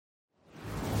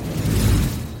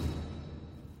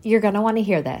You're going to want to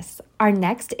hear this. Our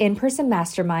next in-person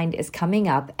mastermind is coming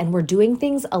up, and we're doing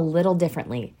things a little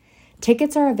differently.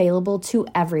 Tickets are available to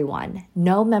everyone,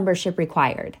 no membership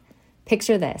required.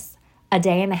 Picture this, a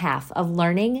day and a half of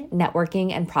learning,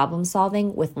 networking, and problem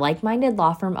solving with like-minded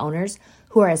law firm owners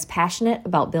who are as passionate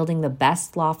about building the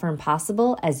best law firm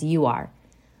possible as you are.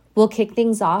 We'll kick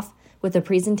things off with a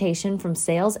presentation from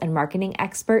sales and marketing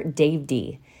expert Dave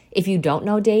D. If you don't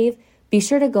know Dave, be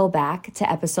sure to go back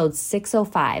to episode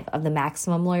 605 of the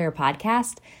Maximum Lawyer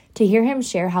podcast to hear him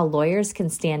share how lawyers can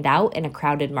stand out in a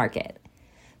crowded market.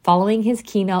 Following his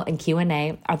keynote and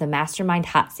Q&A are the Mastermind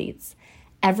hot seats.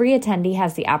 Every attendee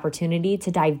has the opportunity to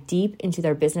dive deep into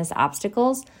their business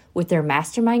obstacles with their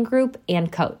mastermind group and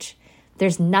coach.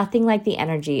 There's nothing like the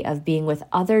energy of being with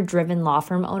other driven law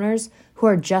firm owners who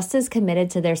are just as committed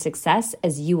to their success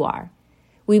as you are.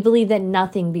 We believe that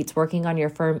nothing beats working on your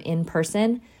firm in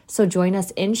person, so join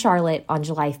us in Charlotte on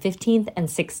July 15th and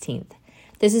 16th.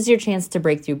 This is your chance to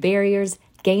break through barriers,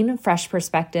 gain fresh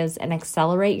perspectives, and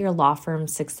accelerate your law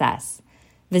firm's success.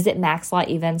 Visit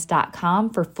maxlawevents.com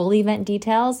for full event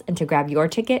details and to grab your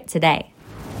ticket today.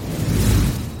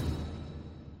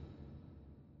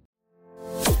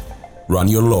 Run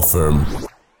your law firm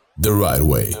the right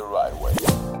way.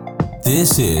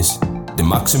 This is the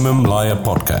Maximum Lawyer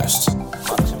Podcast.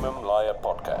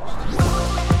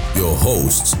 Your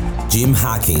hosts, Jim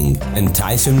Hacking and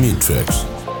Tyson Mutrux.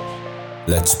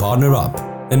 Let's partner up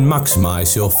and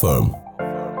maximize your firm.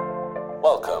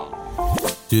 Welcome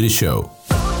to the show.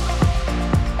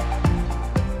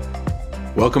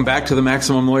 Welcome back to the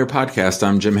Maximum Lawyer Podcast.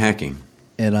 I'm Jim Hacking.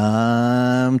 And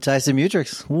I'm Tyson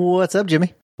Mutrux. What's up,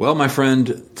 Jimmy? Well, my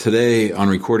friend, today on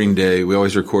recording day, we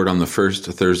always record on the first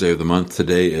Thursday of the month.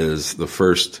 Today is the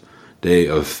first day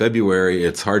of February.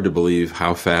 It's hard to believe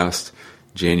how fast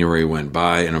January went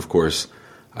by. And of course,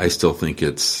 I still think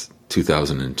it's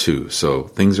 2002. So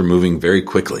things are moving very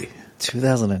quickly.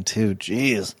 2002.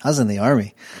 Jeez. I was in the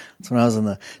Army. That's when I was in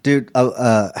the... Dude,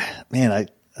 man,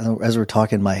 as we're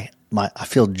talking, I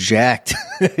feel jacked.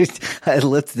 I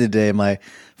lifted today,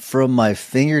 from my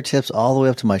fingertips all the way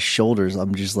up to my shoulders.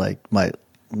 I'm just I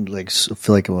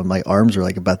feel like my arms are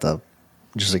about to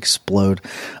just explode.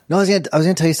 No, I was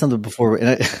gonna tell you something before, and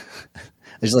I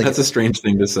just that's a strange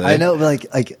thing to say. I know, but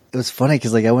it was funny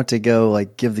because I went to go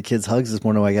give the kids hugs this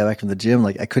morning when I got back from the gym.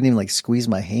 I couldn't even squeeze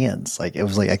my hands. It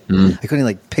was I couldn't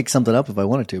even pick something up if I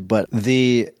wanted to. But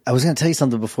I was going to tell you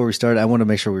something before we started. I wanted to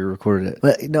make sure we recorded it.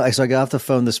 But so I got off the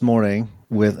phone this morning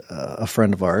with a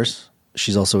friend of ours.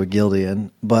 She's also a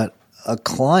Guildian, but a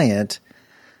client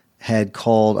had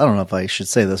called. I don't know if I should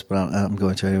say this, but I'm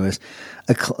going to anyways.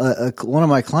 One of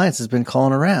my clients has been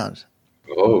calling around.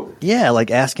 Oh, yeah,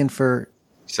 asking for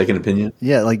second opinion.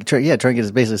 Yeah, trying to get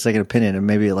his basically second opinion and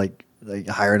maybe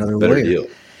hire another better lawyer. Deal.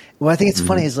 Well, I think it's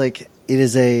funny. It's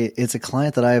a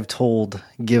client that I have told,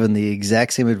 given the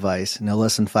exact same advice no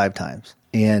less than 5 times,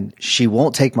 and she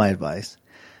won't take my advice.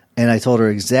 And I told her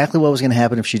exactly what was going to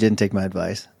happen if she didn't take my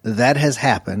advice. That has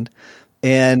happened,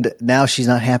 and now she's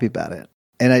not happy about it.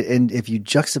 And if you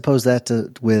juxtapose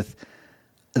that with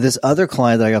this other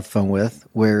client that I got the phone with,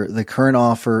 where the current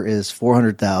offer is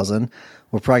 $400,000,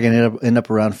 we're probably going to end up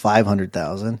around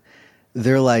 $500,000.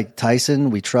 They're like, Tyson,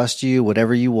 we trust you.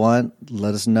 Whatever you want,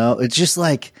 let us know. It's just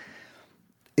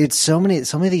it's so many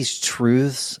of these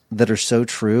truths that are so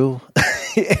true.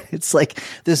 It's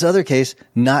this other case,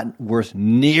 not worth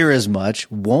near as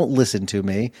much, won't listen to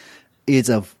me. It's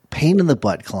a pain in the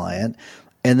butt client.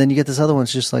 And then you get this other one.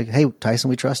 It's just hey, Tyson,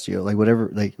 we trust you.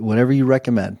 Whatever you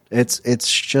recommend. It's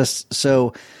just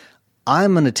so.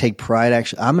 I'm going to take pride.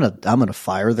 Actually, I'm going to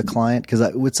fire the client because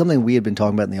it's something we had been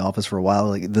talking about in the office for a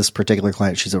while. This particular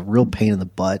client, she's a real pain in the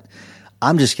butt.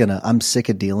 I'm sick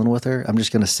of dealing with her. I'm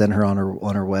just going to send her on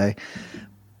her way.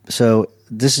 So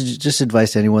this is just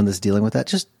advice to anyone that's dealing with that.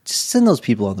 Just send those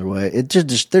people on their way. They're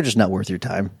just not worth your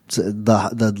time. So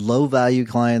the low value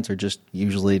clients are just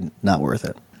usually not worth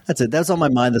it. That's it. That's on my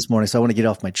mind this morning. So I want to get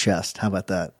off my chest. How about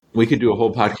that? We could do a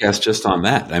whole podcast just on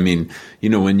that. I mean,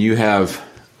 when you have,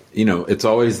 it's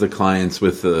always the clients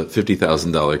with the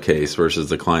 $50,000 case versus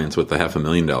the clients with the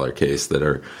 $500,000 case that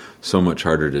are so much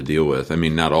harder to deal with. I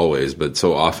mean, not always, but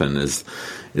so often it's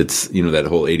that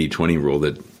whole 80-20 rule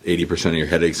that 80% of your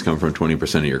headaches come from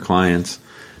 20% of your clients.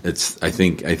 I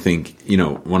think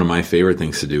one of my favorite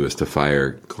things to do is to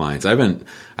fire clients. I haven't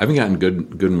gotten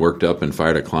good and worked up and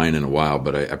fired a client in a while,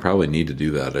 but I probably need to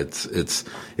do that.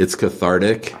 It's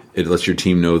cathartic. It lets your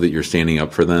team know that you're standing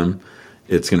up for them.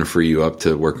 It's going to free you up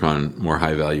to work on more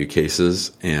high value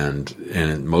cases, and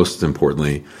most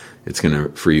importantly, it's going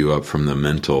to free you up from the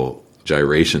mental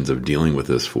gyrations of dealing with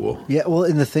this fool. Yeah, well,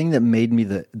 and the thing that made me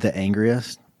the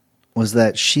angriest was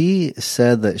that she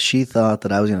said that she thought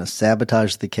that I was going to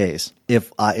sabotage the case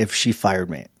if she fired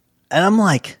me. And I'm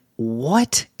like,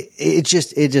 what? It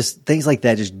just things like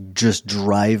that just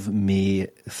drive me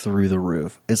through the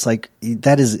roof. It's like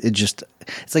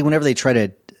it's like whenever they try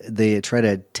to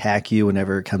attack you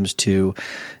whenever it comes to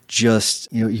just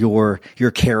your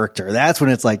character. That's when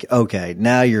it's like, okay,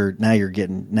 now you're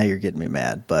getting me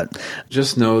mad. But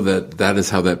just know that is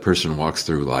how that person walks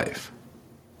through life,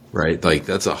 right? Like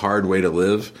that's a hard way to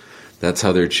live. That's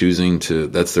how they're choosing to,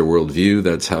 that's their worldview.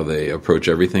 That's how they approach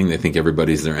everything. They think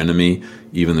everybody's their enemy,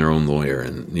 even their own lawyer.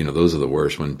 And, those are the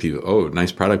worst when people, oh,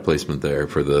 nice product placement there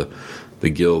for the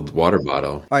Guild water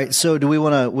bottle. All right. So do we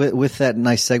want to, with that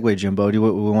nice segue, Jimbo, we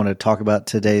want to talk about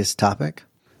today's topic?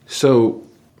 So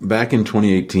back in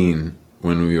 2018,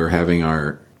 when we were having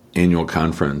our annual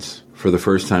conference, for the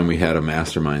first time we had a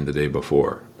mastermind the day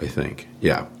before, I think.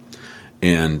 Yeah.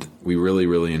 And we really,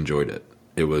 really enjoyed it.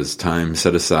 It was time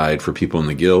set aside for people in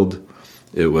the Guild.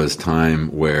 It was time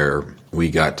where we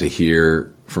got to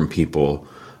hear from people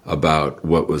about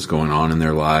what was going on in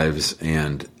their lives.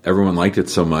 And everyone liked it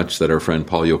so much that our friend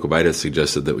Paul Yokobitis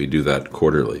suggested that we do that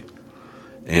quarterly.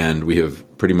 And we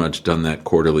have pretty much done that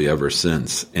quarterly ever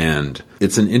since. And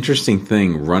it's an interesting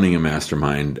thing running a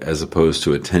mastermind as opposed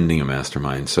to attending a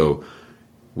mastermind. So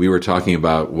we were talking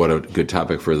about what a good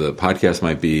topic for the podcast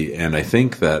might be. And I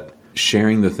think that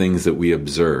sharing the things that we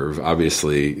observe,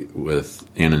 obviously with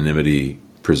anonymity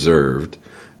preserved,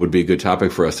 would be a good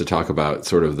topic for us to talk about,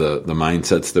 sort of the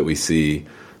mindsets that we see,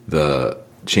 the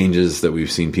changes that we've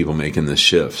seen people make in the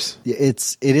shifts.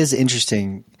 It is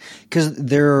interesting because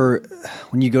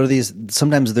when you go to these,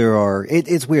 sometimes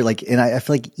it's weird. Like, and I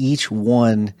feel like each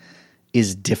one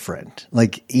is different.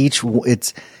 Like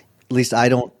at least I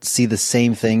don't see the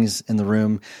same things in the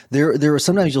room. There are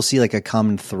sometimes you'll see like a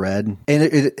common thread.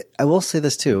 And I will say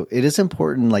this too. It is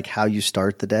important like how you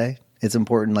start the day. It's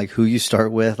important like who you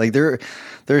start with. Like there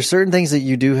are certain things that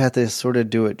you do have to sort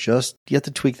of do it you have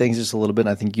to tweak things just a little bit. And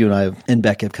I think you and I and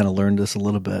Beck have kind of learned this a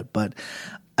little bit. But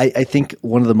I think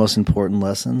one of the most important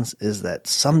lessons is that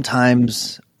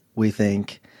sometimes we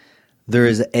think there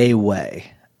is a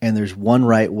way. And there's one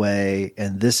right way,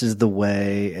 and this is the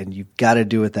way, and you've got to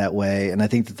do it that way. And I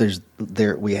think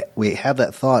that we have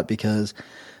that thought because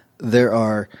there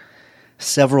are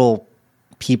several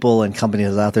people and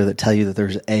companies out there that tell you that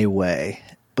there's a way.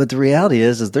 But the reality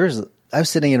is I was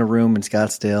sitting in a room in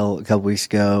Scottsdale a couple weeks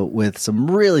ago with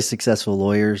some really successful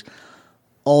lawyers,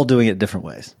 all doing it different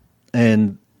ways,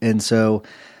 and so.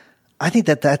 I think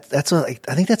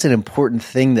that's an important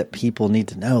thing that people need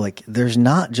to know. Like, there's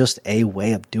not just a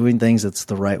way of doing things that's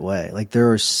the right way. Like,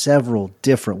 there are several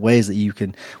different ways that you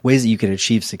can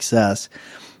achieve success.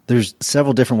 There's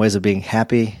several different ways of being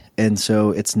happy, and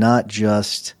so it's not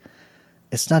just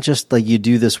like you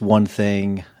do this one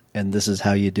thing and this is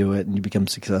how you do it and you become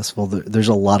successful. There's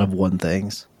a lot of one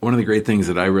things. One of the great things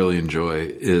that I really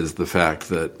enjoy is the fact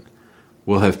that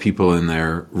we'll have people in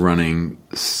there running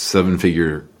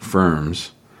 7-figure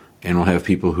firms, and we'll have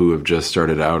people who have just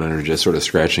started out and are just sort of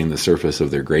scratching the surface of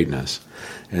their greatness.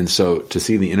 And so to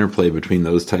see the interplay between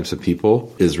those types of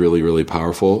people is really, really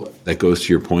powerful. That goes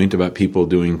to your point about people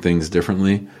doing things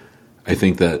differently. I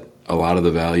think that a lot of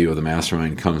the value of the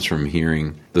mastermind comes from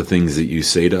hearing the things that you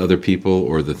say to other people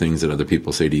or the things that other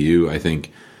people say to you. I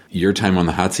think your time on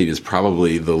the hot seat is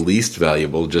probably the least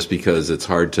valuable just because it's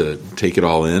hard to take it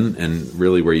all in, and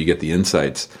really where you get the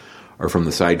insights are from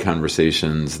the side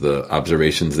conversations, the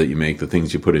observations that you make, the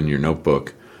things you put in your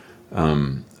notebook.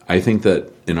 I think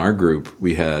that in our group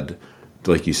we had,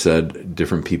 like you said,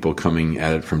 different people coming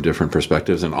at it from different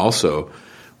perspectives, and also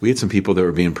we had some people that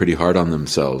were being pretty hard on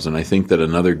themselves. And I think that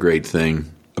another great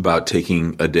thing about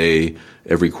taking a day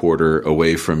every quarter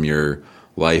away from your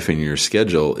life and your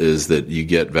schedule is that you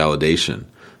get validation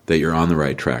that you're on the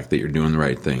right track, that you're doing the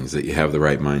right things, that you have the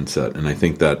right mindset. And I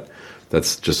think that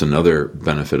that's just another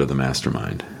benefit of the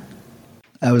mastermind.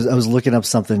 I was looking up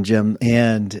something, Jim,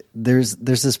 and there's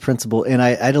this principle, and I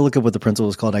had to look up what the principle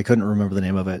was called. I couldn't remember the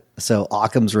name of it. So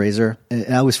Occam's razor,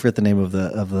 and I always forget the name of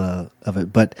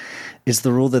it, but it's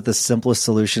the rule that the simplest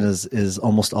solution is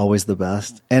almost always the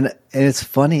best. And it's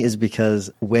funny is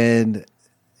because when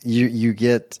you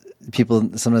get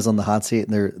people sometimes on the hot seat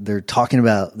and they're talking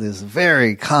about this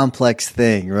very complex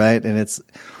thing, right? And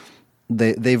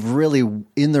they've really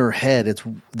in their head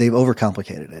they've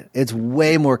overcomplicated it. It's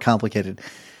way more complicated.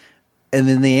 And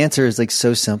then the answer is like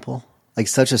so simple, like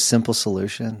such a simple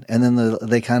solution. And then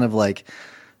they kind of like,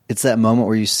 it's that moment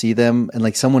where you see them and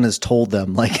like someone has told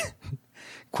them like,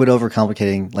 quit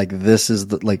overcomplicating. Like this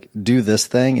is like do this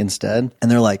thing instead.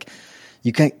 And they're like,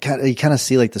 you kind of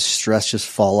see like the stress just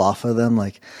fall off of them.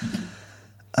 Like,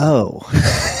 oh,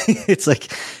 it's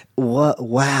like, what?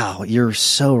 Wow, you're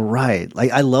so right.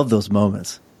 Like, I love those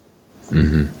moments.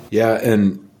 Mm-hmm. Yeah.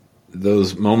 And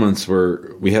those moments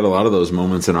we had a lot of those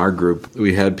moments in our group.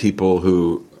 We had people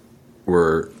who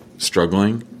were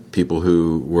struggling, people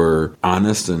who were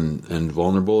honest and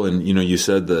vulnerable. And, you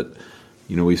said that,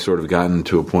 we've sort of gotten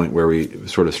to a point where we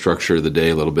sort of structure the day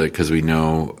a little bit because we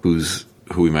know who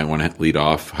we might want to lead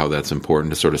off, how that's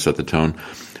important to sort of set the tone.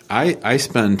 I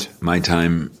spent my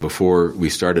time before we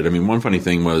started. I mean, one funny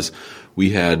thing was we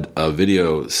had a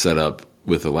video set up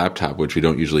with a laptop, which we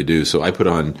don't usually do. So I put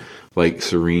on like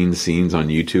serene scenes on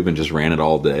YouTube and just ran it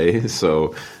all day.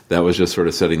 So that was just sort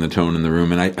of setting the tone in the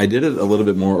room. And I did it a little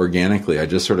bit more organically. I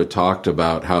just sort of talked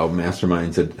about how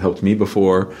masterminds had helped me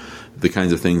before, the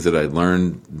kinds of things that I'd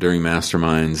learned during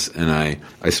masterminds. And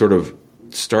I sort of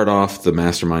start off the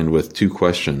mastermind with 2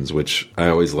 questions, which I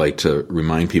always like to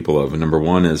remind people of. And number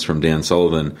 1 is from Dan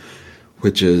Sullivan,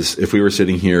 which is, if we were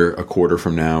sitting here a quarter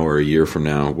from now or a year from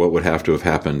now, what would have to have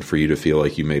happened for you to feel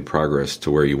like you made progress to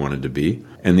where you wanted to be?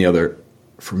 And the other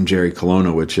from Jerry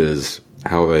Colonna, which is,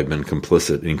 how have I been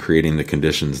complicit in creating the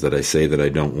conditions that I say that I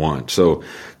don't want? So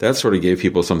that sort of gave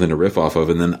people something to riff off of.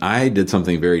 And then I did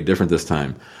something very different this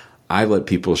time. I let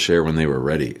people share when they were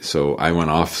ready. So I went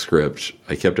off script.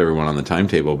 I kept everyone on the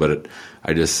timetable, but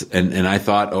I just, and I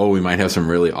thought, we might have some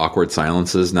really awkward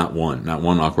silences. Not one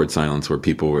awkward silence where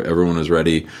everyone was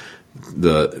ready.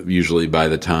 Usually by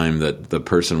the time that the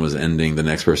person was ending, the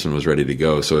next person was ready to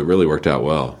go. So it really worked out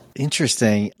well.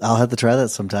 Interesting. I'll have to try that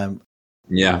sometime.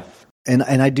 Yeah. And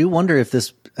I do wonder if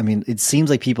this, it seems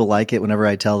like people like it whenever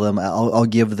I tell them, I'll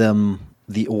give them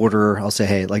the order. I'll say,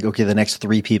 hey, like, okay, the next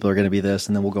 3 people are going to be this,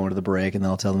 and then we'll go into the break, and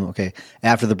then I'll tell them, okay,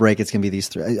 after the break, it's going to be these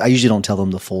 3. I usually don't tell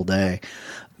them the full day.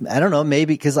 I don't know,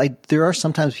 maybe because there are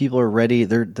sometimes people are ready,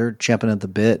 they're champing at the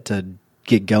bit to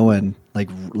get going, like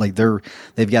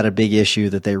they've got a big issue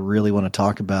that they really want to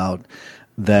talk about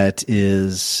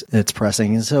it's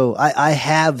pressing, and so I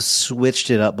have switched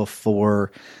it up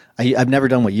before. I've never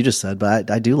done what you just said, but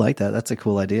I do like that. That's a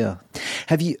cool idea.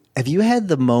 Have you had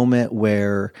the moment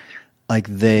where like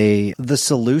the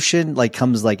solution like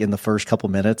comes like in the first couple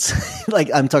minutes? Like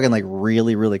I'm talking like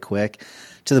really, really quick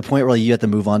to the point where you have to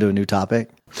move on to a new topic?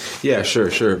 Yeah,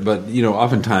 sure. But,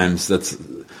 oftentimes that's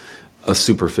a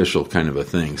superficial kind of a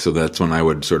thing. So that's when I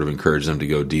would sort of encourage them to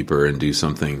go deeper and do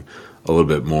something a little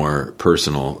bit more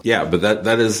personal. Yeah, but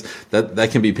that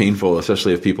can be painful,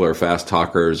 especially if people are fast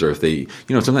talkers or if they,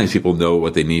 sometimes people know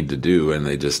what they need to do and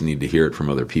they just need to hear it from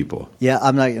other people. Yeah,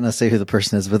 I'm not going to say who the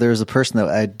person is, but there was a person that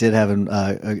I did have in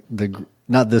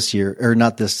not this year or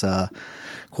not this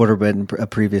quarter, but in a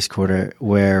previous quarter,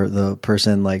 where the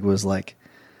person was like,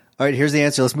 all right, here's the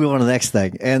answer. Let's move on to the next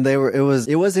thing. And it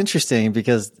was interesting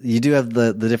because you do have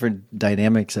the different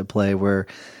dynamics at play where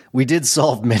we did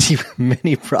solve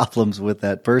many problems with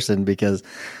that person because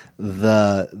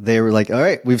they were like, all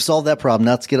right, we've solved that problem.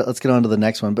 Now let's get on to the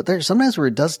next one. But there's sometimes where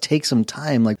it does take some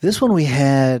time. Like this one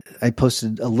I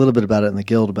posted a little bit about it in the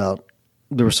guild about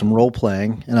there was some role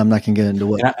playing, and I'm not going to get into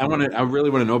what. I really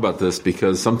want to know about this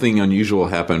because something unusual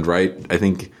happened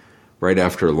right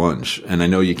after lunch. And I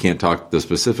know you can't talk the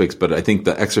specifics, but I think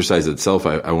the exercise itself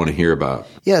I want to hear about.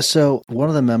 Yeah, so one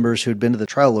of the members who had been to the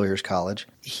trial lawyers college,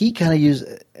 he kind of used,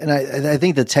 and I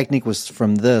think the technique was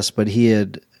from this, but he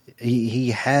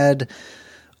had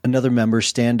another member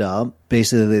stand up.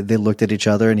 Basically, they looked at each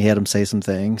other and he had them say some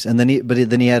things. And then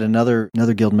he had another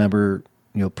guild member,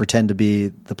 pretend to be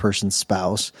the person's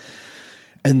spouse.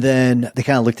 And then they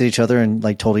kind of looked at each other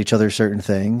and told each other certain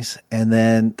things. And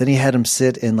then he had them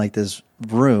sit in this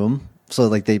room. So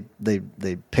they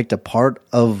picked a part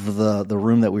of the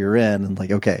room that we were in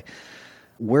and okay,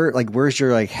 where's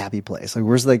your happy place?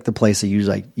 Where's the place that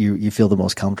you feel the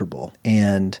most comfortable?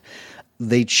 And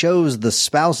they chose the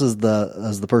spouse as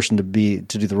the person to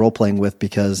do the role playing with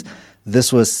because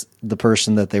this was the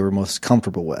person that they were most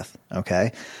comfortable with.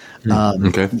 Okay.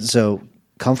 Okay. So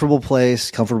comfortable place,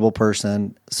 comfortable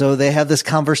person. So they have this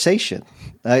conversation.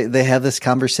 They have this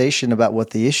conversation about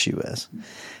what the issue is.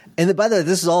 And by the way,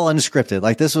 this is all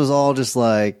unscripted. This was all just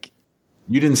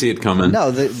you didn't see it coming.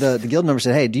 No, the guild member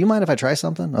said, hey, do you mind if I try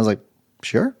something? I was like,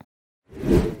 sure.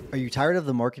 Are you tired of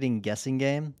the marketing guessing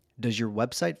game? Does your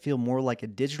website feel more like a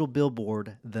digital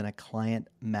billboard than a client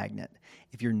magnet?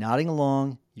 If you're nodding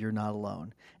along, you're not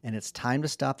alone. And it's time to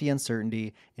stop the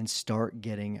uncertainty and start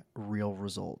getting real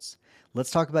results.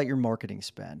 Let's talk about your marketing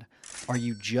spend. Are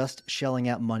you just shelling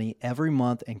out money every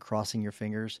month and crossing your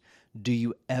fingers? Do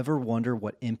you ever wonder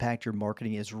what impact your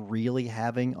marketing is really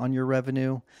having on your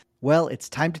revenue? Well, it's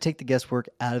time to take the guesswork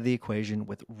out of the equation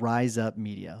with Rise Up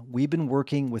Media. We've been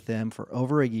working with them for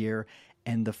over a year,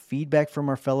 and the feedback from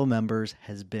our fellow members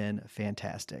has been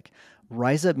fantastic.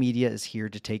 Rise Up Media is here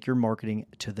to take your marketing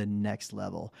to the next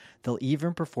level. They'll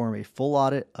even perform a full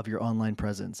audit of your online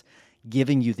presence,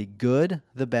 giving you the good,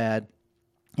 the bad,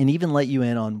 and even let you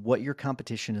in on what your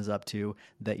competition is up to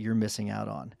that you're missing out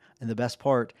on. And the best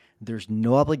part, there's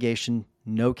no obligation,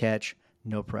 no catch,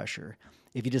 no pressure.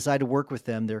 If you decide to work with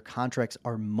them, their contracts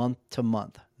are month to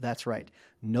month. That's right.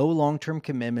 No long-term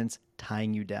commitments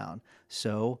tying you down.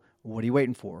 So what are you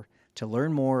waiting for? To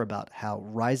learn more about how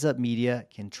Rise Up Media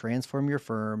can transform your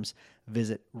firms,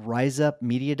 visit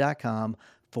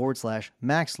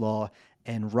riseupmedia.com/maxlaw,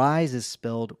 and Rise is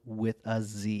spelled with a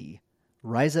Z.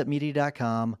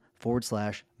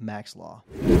 riseupmedia.com/maxlaw.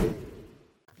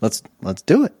 Let's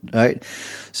do it. All right.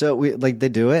 So they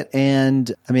do it.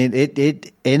 And I mean,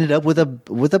 it ended up with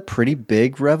a pretty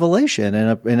big revelation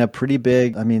and a pretty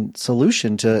big,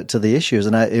 solution to the issues.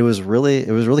 And it was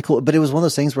really cool. But it was one of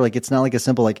those things where it's not like a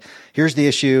simple, here's the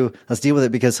issue, let's deal with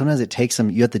it, because sometimes it takes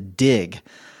you have to dig.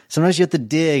 Sometimes you have to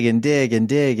dig and dig and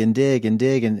dig and dig and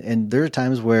dig. And there are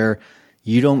times where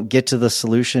you don't get to the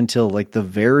solution till the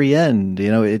very end.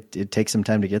 It takes some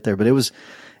time to get there, but it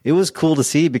was cool to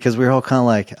see, because we were all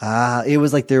kind of it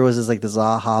was there was this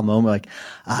aha moment,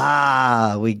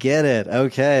 we get it.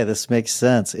 Okay. This makes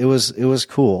sense. It was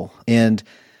cool. And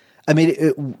I mean,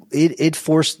 it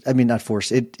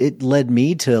led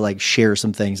me to share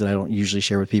some things that I don't usually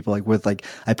share with people. I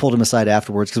pulled him aside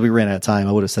afterwards because we ran out of time.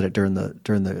 I would have said it during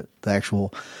the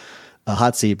actual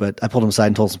hot seat, but I pulled him aside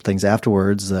and told some things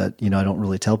afterwards that, I don't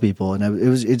really tell people. And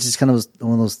it just kind of was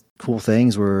one of those cool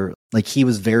things where he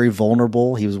was very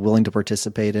vulnerable. He was willing to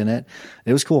participate in it.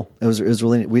 It was cool. It was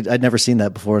really, I'd never seen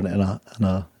that before in a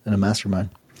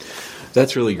mastermind.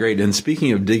 That's really great. And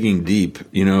speaking of digging deep,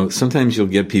 sometimes you'll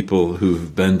get people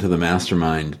who've been to the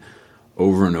mastermind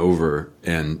over and over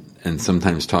and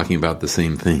sometimes talking about the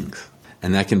same things.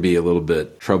 And that can be a little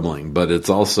bit troubling, but it's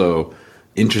also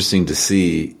interesting to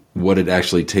see what it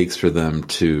actually takes for them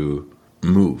to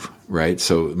move, right?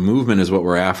 So movement is what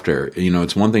we're after.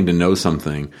 It's one thing to know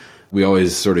something. We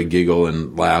always sort of giggle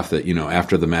and laugh that,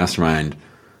 after the mastermind,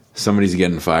 somebody's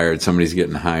getting fired, somebody's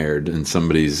getting hired, and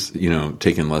somebody's,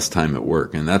 taking less time at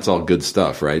work. And that's all good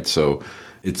stuff, right? So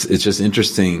it's just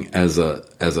interesting as a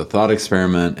thought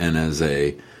experiment and as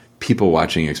a people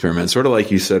watching experiment. Sort of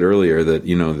like you said earlier that,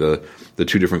 the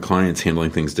two different clients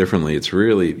handling things differently. It's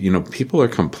really, people are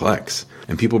complex,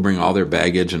 and people bring all their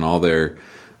baggage and all their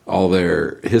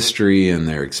history and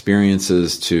their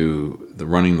experiences to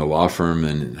running the law firm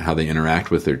and how they interact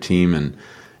with their team. And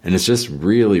it's just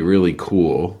really, really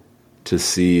cool to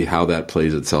see how that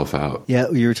plays itself out. Yeah,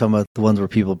 you were talking about the ones where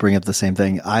people bring up the same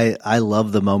thing. I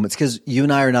love the moments, because you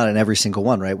and I are not in every single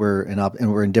one, right? We're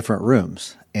in different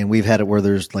rooms, and we've had it where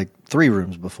there's 3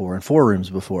 rooms before and 4 rooms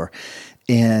before.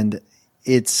 And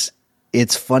it's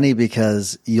funny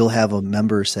because you'll have a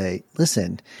member say,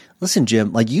 listen,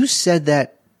 Jim, you said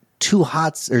that 2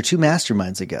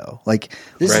 masterminds ago. This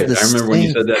right. is the I remember when you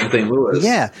said that in St. Louis.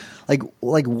 Yeah.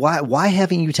 Why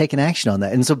haven't you taken action on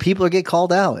that? And so people get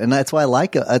called out. And that's why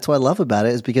that's what I love about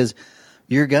it, is because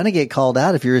you're going to get called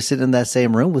out if you're sitting in that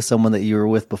same room with someone that you were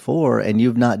with before and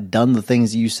you've not done the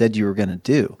things you said you were going to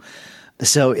do.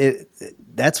 So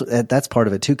that's part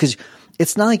of it too. Cause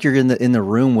it's not like you're in the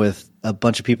room with a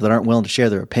bunch of people that aren't willing to share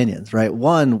their opinions, right?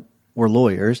 1, we're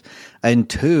lawyers, and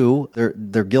 2,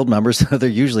 they're guild members, so they're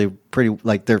usually pretty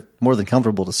they're more than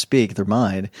comfortable to speak their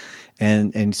mind,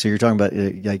 and so you're talking about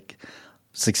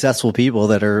successful people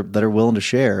that are willing to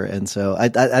share, and so I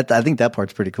think that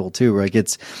part's pretty cool too.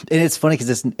 It's funny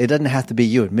because it doesn't have to be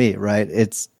you and me, right?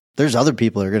 There's other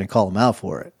people that are going to call them out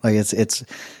for it.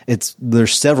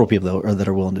 There's several people that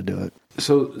are willing to do it.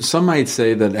 So some might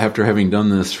say that after having done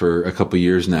this for a couple of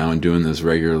years now and doing this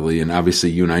regularly, and obviously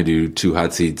you and I do 2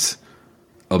 hot seats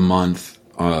a month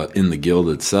in the guild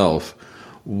itself,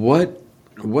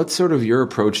 what's sort of your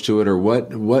approach to it, or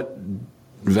what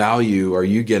value are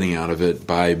you getting out of it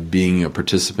by being a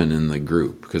participant in the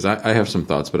group? Because I have some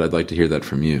thoughts, but I'd like to hear that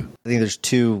from you. I think there's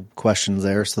 2 questions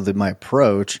there. So that my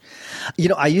approach,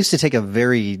 I used to take a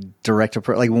very direct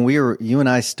approach. When you and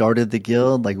I started the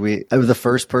guild, I was the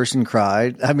first person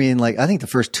cried. I think the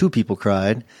first 2 people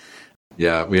cried.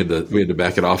 Yeah, we had to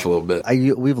back it off a little bit.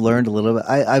 We've learned a little bit.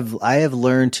 I have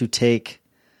learned to take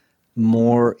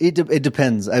more. It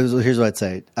depends. Here's what I'd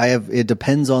say. It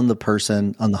depends on the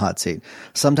person on the hot seat.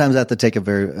 Sometimes I have to take a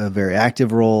very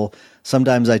active role.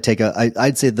 Sometimes I'd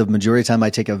say the majority of the time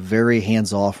I take a very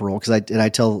hands off role because I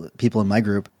tell people in my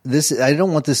group I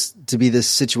don't want this to be this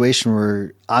situation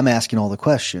where I'm asking all the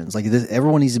questions. Like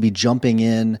everyone needs to be jumping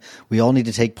in. We all need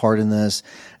to take part in this,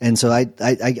 and so I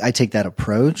take that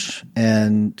approach.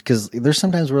 And because there's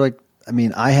sometimes where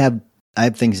I have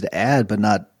things to add, but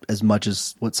not as much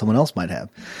as what someone else might have,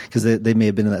 because they may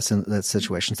have been in that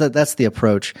situation. So that's the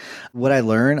approach. What I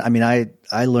learn,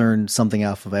 I learn something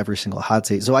off of every single hot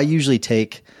seat. So I usually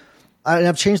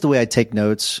I've changed the way I take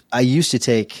notes. I used to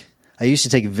take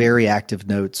very active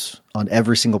notes on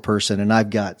every single person, and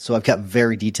I've got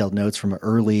very detailed notes from the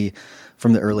early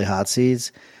hot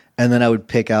seats, and then I would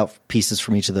pick out pieces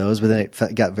from each of those. But then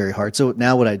it got very hard. So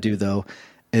now what I do though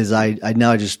is I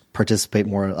just participate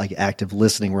more like active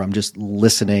listening, where I'm just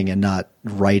listening and not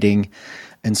writing.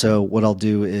 And so what I'll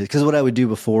do is, because what I would do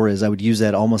before is I would use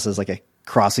that almost as like a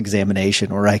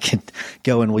cross-examination, where I can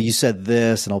go and, well, you said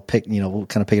this, and we'll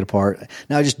kind of pick it apart.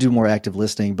 Now I just do more active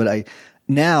listening, but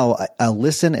I'll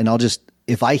listen, and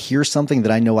if I hear something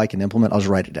that I know I can implement, I'll just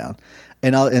write it down.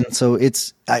 So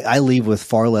I leave with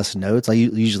far less notes. I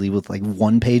usually with like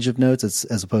 1 page of notes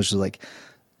as opposed to like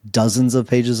dozens of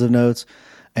pages of notes.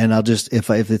 And I'll just, if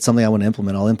it's something I want to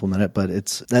implement, I'll implement it. But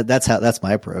that's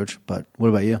my approach. But what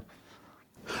about you?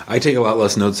 I take a lot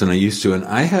less notes than I used to, and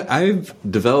I've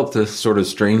developed this sort of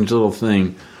strange little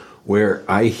thing where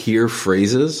I hear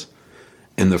phrases,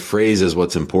 and the phrase is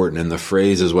what's important, and the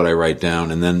phrase is what I write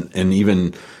down, and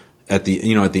even at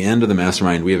the end of the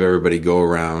mastermind, we have everybody go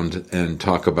around and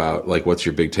talk about like what's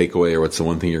your big takeaway or what's the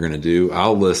one thing you're going to do.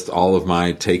 I'll list all of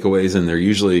my takeaways, and they're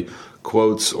usually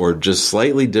quotes or just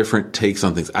slightly different takes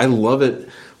on things. I love it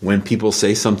when people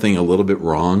say something a little bit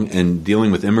wrong, and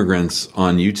dealing with immigrants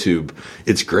on YouTube,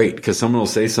 it's great because someone will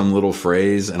say some little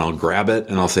phrase and I'll grab it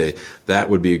and I'll say,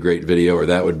 that would be a great video or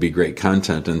that would be great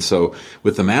content. And so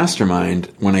with the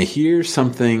mastermind, when I hear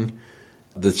something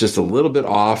that's just a little bit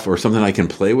off or something I can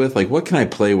play with, like what can I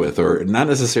play with? Or not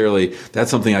necessarily that's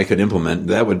something I could implement.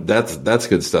 That's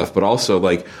good stuff. But also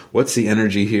like, what's the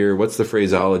energy here? What's the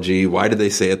phraseology? Why did they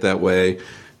say it that way?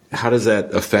 How does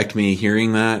that affect me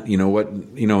hearing that?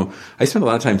 I spend a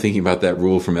lot of time thinking about that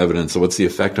rule from evidence. So what's the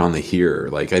effect on the hearer?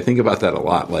 Like I think about that a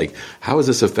lot. Like, how is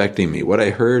this affecting me? What I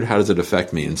heard, how does it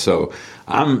affect me? And so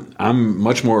I'm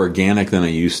much more organic than I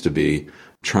used to be,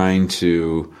 trying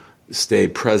to stay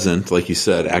present, like you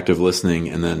said, active listening,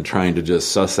 and then trying to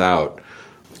just suss out.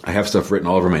 I have stuff written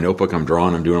all over my notebook. I'm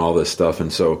drawing, I'm doing all this stuff.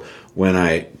 And so when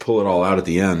I pull it all out at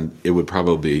the end, it would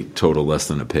probably total less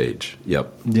than a page.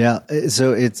 Yep. Yeah.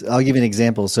 So I'll give you an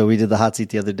example. So we did the hot seat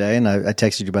the other day, and I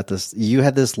texted you about this. You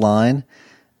had this line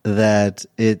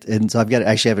and so I've got,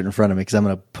 actually have it in front of me because I'm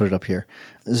going to put it up here.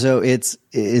 So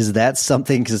is that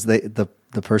something, because the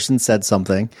person said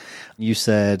something, you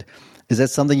said, is that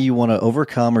something you want to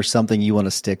overcome or something you want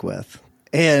to stick with?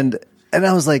 And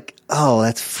I was like, oh,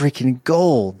 that's freaking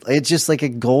gold. It's just like a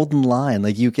golden line.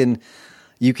 Like you can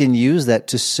use that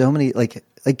to so many,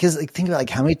 cause think about like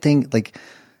how many things, like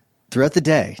throughout the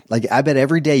day, like I bet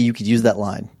every day you could use that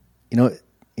line.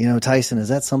 Tyson, is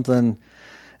that something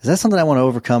I want to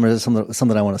overcome, or is it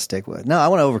something I want to stick with? No, I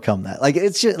want to overcome that. Like,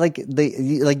 it's just like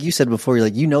like you said before, you're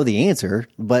like, the answer,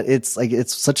 but it's like,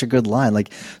 it's such a good line.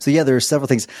 Like, so yeah, there are several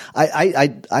things.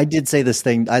 I did say this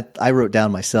thing. I wrote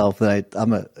down myself that I'm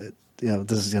going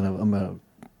to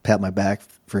pat my back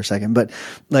for a second, but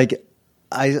like,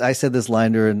 I said this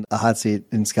line during a hot seat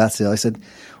in Scottsdale. I said,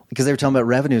 because they were talking about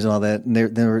revenues and all that, and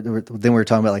then we were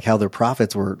talking about like how their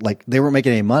profits were, like they weren't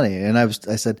making any money, and I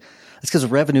said, it's because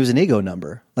revenue is an ego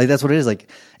number. Like that's what it is. Like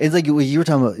it's like what you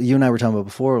and I were talking about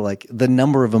before. Like the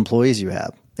number of employees you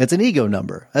have, it's an ego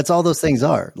number. That's all those things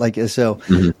are. Like so,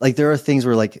 like there are things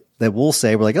where like that we'll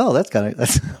say we're like, oh, that's kind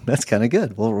of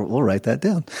good. We'll write that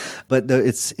down. But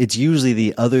it's usually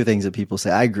the other things that people say.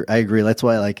 I agree. That's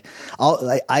why like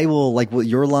I will like with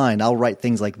your line. I'll write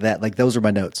things like that. Like those are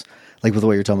my notes. Like with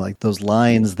what you're talking about, like those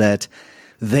lines that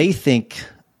they think.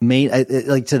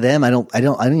 Like to them, I don't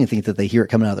even think that they hear it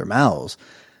coming out of their mouths,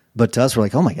 but to us, we're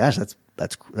like, oh my gosh,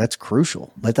 that's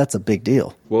crucial. Like that's a big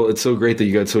deal. Well, it's so great that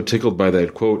you got so tickled by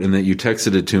that quote and that you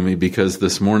texted it to me, because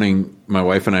this morning my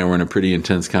wife and I were in a pretty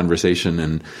intense conversation,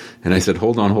 and I said,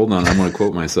 hold on, I'm going to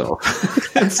quote myself.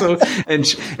 and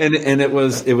it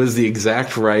was the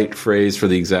exact right phrase for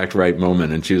the exact right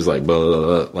moment, and she was like, blah,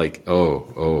 blah, blah, like,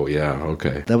 oh yeah,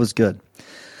 okay, that was good.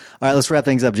 All right, let's wrap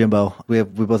things up, Jimbo. We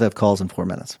both have calls in 4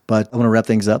 minutes, but I want to wrap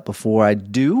things up. Before I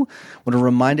do, I want to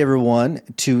remind everyone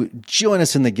to join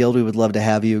us in the guild. We would love to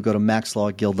have you. Go to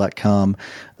maxlawguild.com.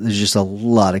 There's just a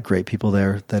lot of great people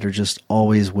there that are just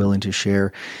always willing to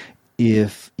share.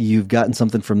 If you've gotten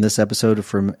something from this episode or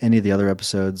from any of the other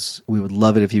episodes, we would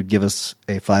love it if you'd give us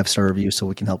a 5-star review so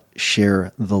we can help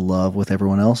share the love with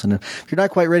everyone else. And if you're not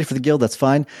quite ready for the guild, that's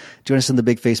fine. Join us in the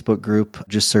big Facebook group.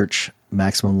 Just search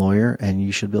Maximum Lawyer and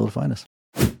you should be able to find us.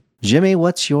 Jimmy,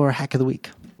 what's your hack of the week?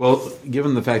 Well,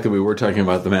 given the fact that we were talking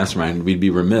about the Mastermind, we'd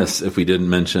be remiss if we didn't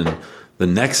mention the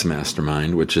next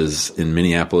Mastermind, which is in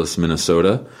Minneapolis,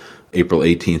 Minnesota, April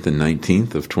 18th and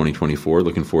 19th of 2024.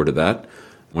 Looking forward to that.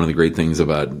 One of the great things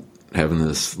about having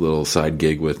this little side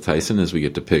gig with Tyson is we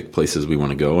get to pick places we want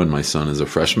to go, and my son is a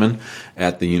freshman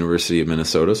at the University of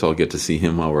Minnesota, so I'll get to see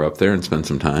him while we're up there and spend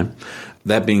some time.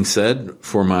 That being said,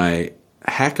 for my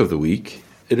hack of the week,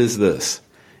 it is this.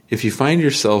 If you find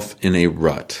yourself in a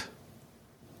rut,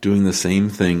 doing the same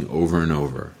thing over and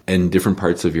over in different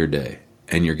parts of your day,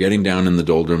 and you're getting down in the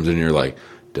doldrums and you're like,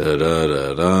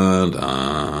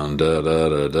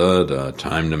 da-da-da-da-da-da-da-da-da,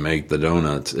 time to make the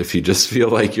donuts. If you just feel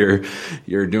like you're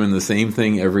doing the same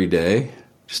thing every day,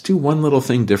 just do one little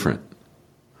thing different.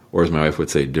 Or as my wife would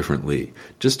say, differently.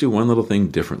 Just do one little thing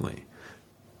differently.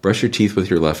 Brush your teeth with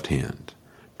your left hand.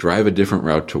 Drive a different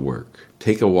route to work.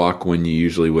 Take a walk when you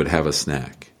usually would have a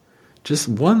snack. Just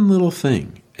one little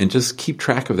thing. And just keep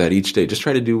track of that each day. Just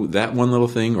try to do that one little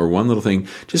thing or one little thing.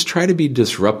 Just try to be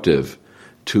disruptive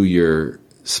to your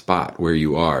spot where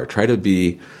you are. Try to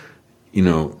be,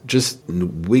 just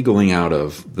wiggling out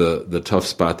of the tough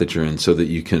spot that you're in so that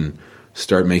you can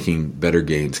start making better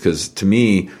gains. Because to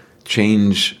me,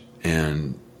 change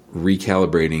and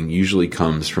recalibrating usually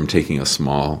comes from taking a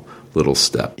small little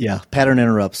step. Yeah, pattern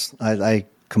interrupts. I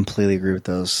completely agree with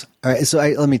those. All right, so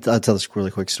I'll tell this really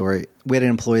quick story. We had an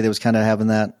employee that was kind of having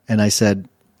that, and I said,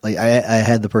 I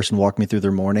had the person walk me through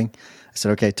their morning. I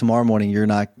said, okay, tomorrow morning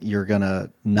you're gonna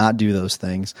not do those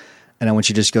things, and I want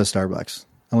you to just go to Starbucks.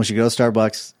 I want you to go to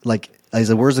Starbucks. I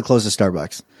said, where's the closest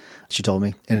Starbucks? She told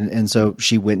me, and so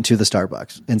she went to the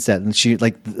Starbucks instead. And she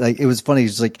like it was funny.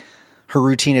 It's like her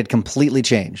routine had completely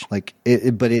changed.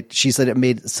 She said it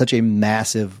made such a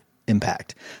massive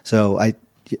impact. So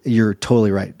you're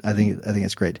totally right. I think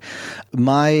it's great.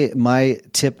 My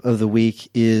tip of the week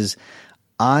is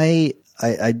I've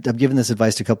given this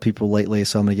advice to a couple people lately,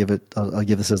 so I'll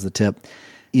give this as the tip.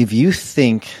 If you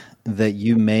think that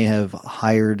you may have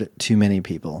hired too many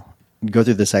people, go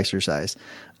through this exercise.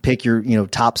 Pick your,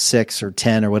 top 6 or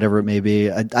 10 or whatever it may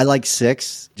be. I like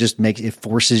 6. Just it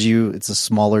forces you. It's a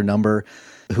smaller number.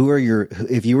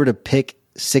 If you were to pick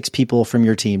 6 people from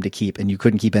your team to keep and you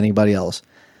couldn't keep anybody else,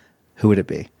 who would it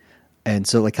be? And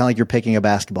so kind of like you're picking a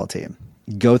basketball team.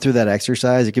 Go through that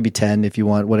exercise. It could be 10 if you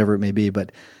want, whatever it may be,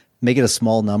 but make it a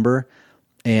small number,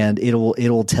 and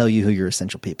it'll tell you who your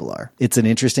essential people are. It's an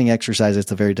interesting exercise.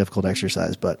 It's a very difficult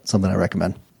exercise, but something I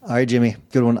recommend. All right, Jimmy,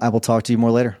 good one. I will talk to you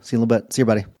more later. See you in a little bit. See you,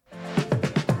 buddy.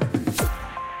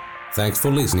 Thanks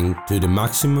for listening to the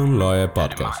Maximum Lawyer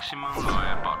Podcast.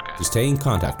 To stay in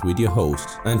contact with your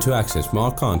host and to access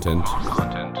more content,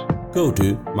 go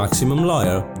to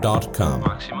MaximumLawyer.com.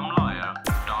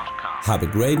 Have a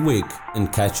great week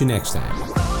and catch you next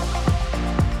time.